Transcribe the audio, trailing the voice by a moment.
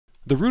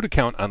The root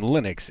account on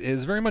Linux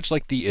is very much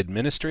like the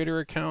administrator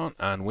account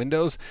on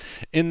Windows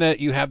in that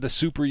you have the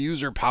super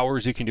user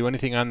powers, you can do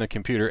anything on the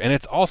computer, and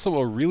it's also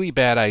a really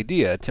bad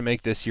idea to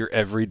make this your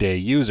everyday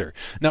user.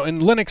 Now in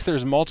Linux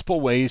there's multiple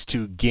ways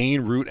to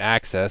gain root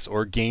access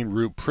or gain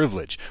root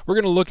privilege. We're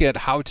going to look at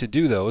how to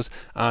do those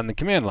on the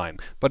command line,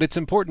 but it's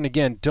important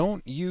again,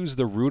 don't use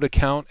the root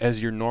account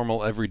as your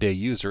normal everyday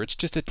user. It's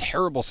just a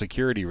terrible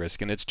security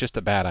risk and it's just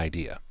a bad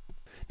idea.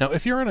 Now,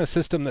 if you're on a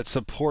system that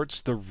supports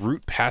the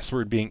root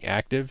password being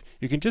active,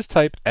 you can just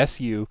type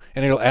su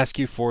and it'll ask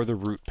you for the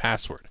root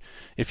password.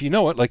 If you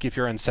know it, like if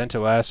you're on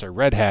CentOS or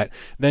Red Hat,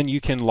 then you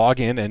can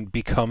log in and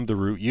become the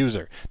root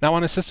user. Now,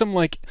 on a system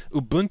like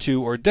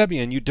Ubuntu or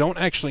Debian, you don't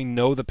actually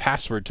know the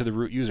password to the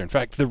root user. In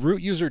fact, the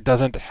root user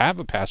doesn't have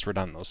a password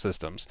on those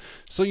systems,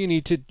 so you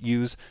need to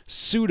use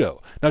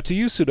sudo. Now, to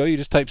use sudo, you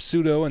just type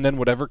sudo and then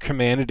whatever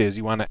command it is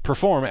you want to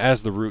perform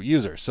as the root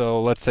user.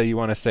 So let's say you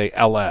want to say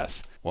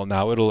ls. Well,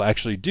 now it'll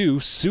actually do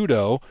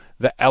sudo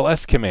the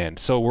ls command.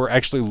 So we're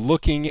actually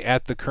looking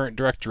at the current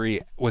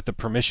directory with the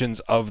permissions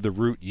of the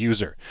root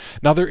user.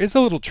 Now there is a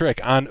little trick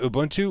on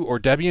Ubuntu or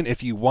Debian.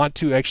 If you want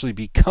to actually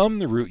become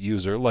the root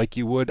user like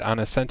you would on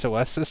a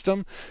CentOS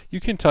system, you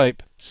can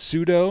type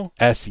sudo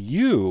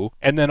su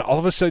and then all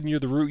of a sudden you're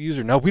the root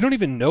user. Now we don't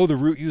even know the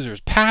root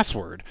user's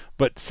password,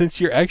 but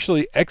since you're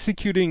actually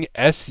executing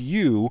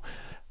su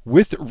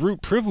with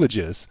root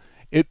privileges,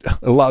 it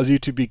allows you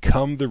to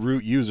become the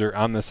root user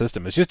on the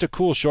system. It's just a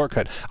cool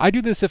shortcut. I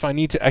do this if I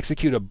need to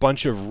execute a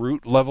bunch of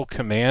root level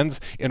commands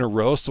in a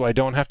row so I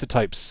don't have to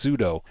type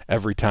sudo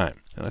every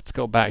time. Now let's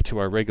go back to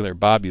our regular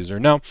Bob user.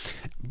 Now,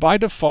 by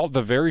default,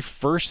 the very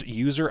first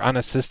user on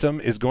a system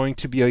is going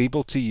to be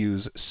able to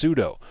use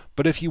sudo.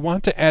 But if you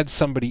want to add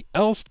somebody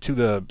else to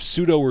the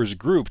sudoers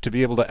group to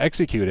be able to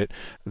execute it,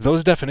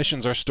 those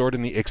definitions are stored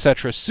in the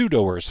etc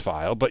sudoers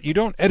file, but you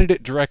don't edit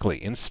it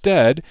directly.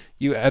 Instead,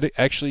 you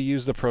actually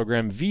use the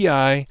program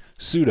vi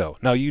sudo.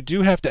 Now you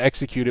do have to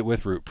execute it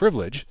with root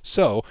privilege,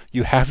 so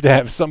you have to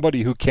have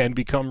somebody who can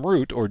become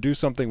root or do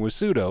something with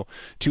sudo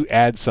to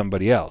add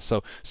somebody else.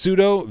 So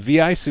sudo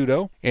vi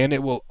sudo, and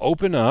it will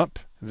open up.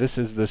 This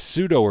is the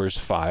sudoers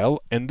file,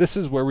 and this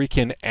is where we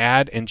can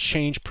add and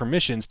change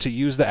permissions to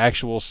use the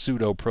actual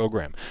sudo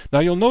program. Now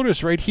you'll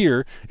notice right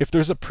here, if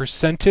there's a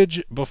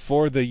percentage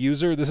before the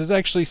user, this is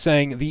actually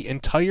saying the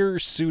entire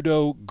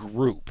sudo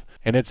group.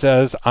 And it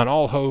says on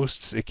all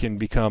hosts, it can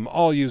become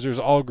all users,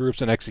 all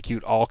groups, and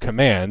execute all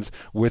commands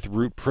with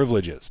root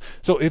privileges.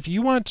 So if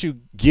you want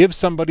to give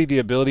somebody the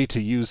ability to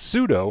use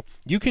sudo,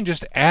 you can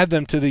just add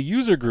them to the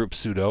user group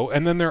sudo,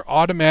 and then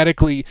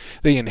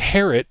they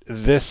inherit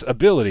this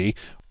ability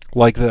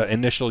like the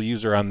initial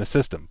user on the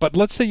system. But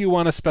let's say you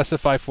want to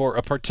specify for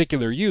a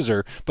particular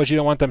user, but you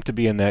don't want them to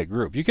be in that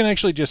group. You can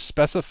actually just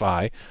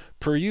specify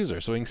per user.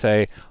 So we can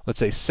say, let's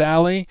say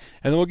Sally,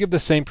 and then we'll give the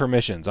same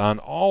permissions on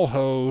all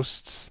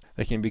hosts.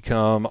 They can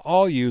become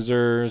all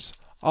users,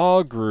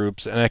 all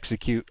groups, and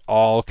execute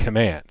all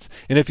commands.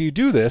 And if you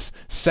do this,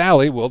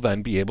 Sally will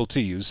then be able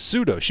to use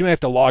sudo. She may have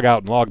to log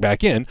out and log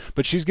back in,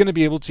 but she's going to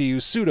be able to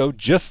use sudo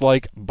just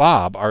like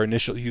Bob, our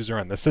initial user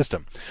on the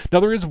system. Now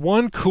there is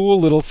one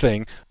cool little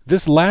thing.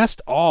 This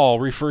last all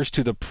refers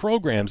to the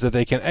programs that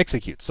they can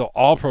execute. So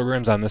all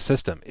programs on the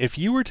system. If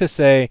you were to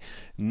say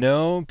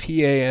no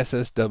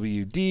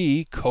passwd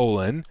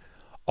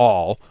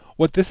all,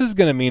 what this is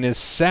going to mean is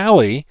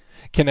Sally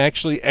can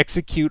actually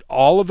execute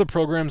all of the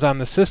programs on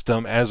the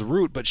system as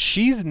root, but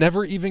she's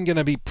never even going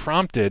to be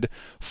prompted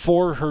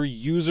for her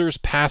user's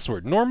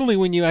password. Normally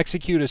when you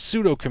execute a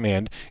sudo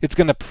command, it's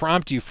going to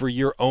prompt you for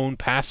your own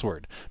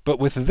password. But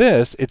with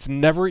this, it's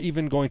never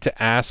even going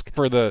to ask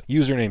for the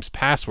username's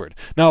password.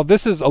 Now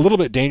this is a little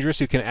bit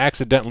dangerous. You can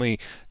accidentally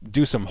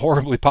do some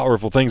horribly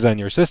powerful things on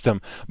your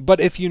system, but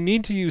if you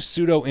need to use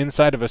sudo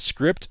inside of a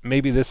script,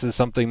 maybe this is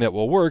something that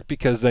will work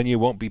because then you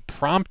won't be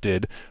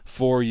prompted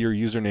for your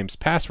username's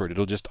password.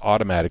 It'll just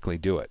automatically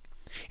do it.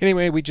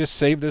 Anyway, we just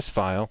save this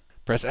file,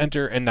 press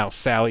enter, and now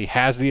Sally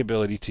has the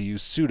ability to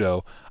use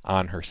sudo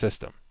on her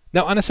system.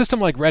 Now on a system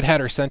like Red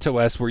Hat or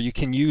CentOS where you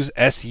can use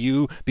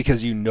su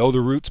because you know the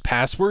root's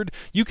password,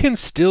 you can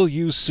still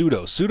use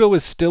sudo. Sudo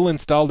is still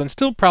installed and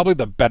still probably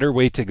the better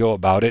way to go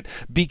about it.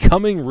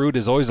 Becoming root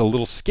is always a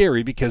little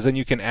scary because then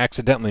you can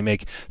accidentally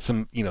make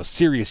some,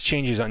 serious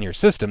changes on your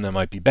system that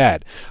might be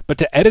bad. But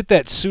to edit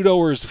that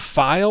sudoers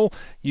file,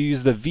 you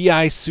use the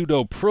vi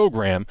sudo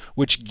program,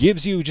 which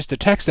gives you just a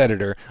text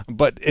editor,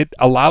 but it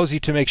allows you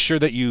to make sure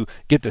that you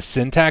get the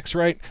syntax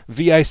right.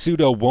 Vi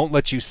sudo won't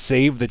let you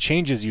save the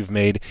changes you've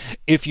made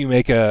if you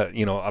make a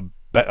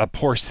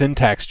poor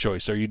syntax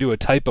choice or you do a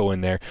typo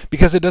in there,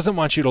 because it doesn't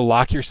want you to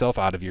lock yourself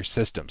out of your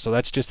system. So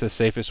that's just the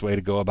safest way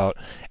to go about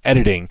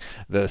editing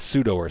the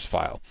sudoers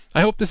file.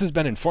 I hope this has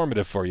been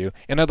informative for you,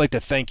 and I'd like to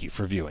thank you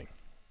for viewing.